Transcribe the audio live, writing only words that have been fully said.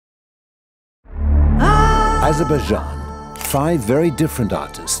Azerbaijan, 5 very different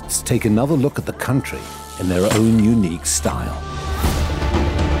artists take another look at the country in their own unique style.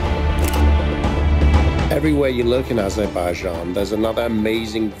 Everywhere you look in Azerbaijan, there's another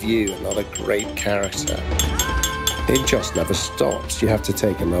amazing view, another great character. It just never stops. You have to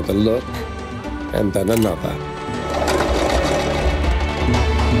take another look, and then another.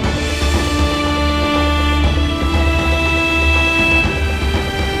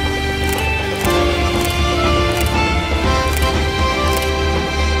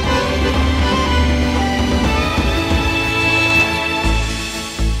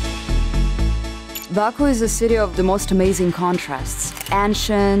 Baku is a city of the most amazing contrasts.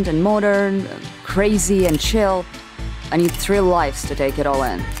 Ancient and modern, crazy and chill. I need 3 lives to take it all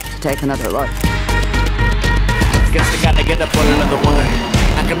in, to take another look. Guess I gotta get up on another one.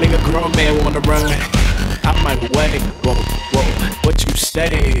 I can make a grown man wanna run. I might wait, whoa, whoa, what you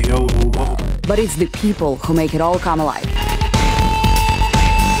say, oh, whoa. But it's the people who make it all come alive.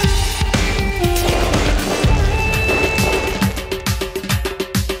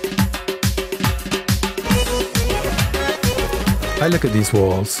 I look at these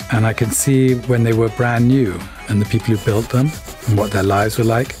walls and I can see when they were brand new and the people who built them and what their lives were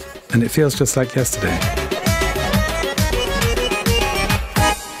like, and it feels just like yesterday.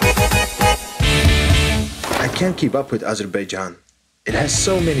 I can't keep up with Azerbaijan. It has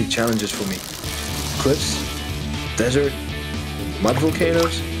so many challenges for me. Cliffs, desert, mud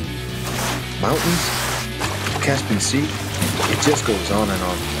volcanoes, mountains, Caspian Sea. It just goes on and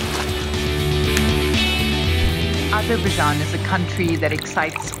on. Azerbaijan is a country that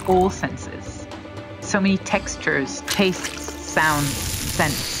excites all senses. So many textures, tastes, sounds,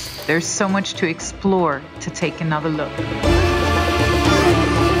 scents. There's so much to explore, to take another look.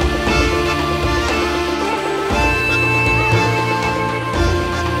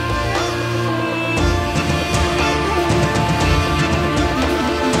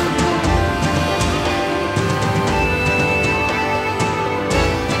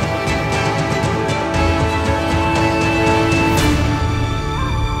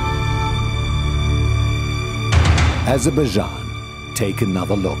 Azerbaijan, take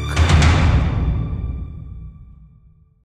another look.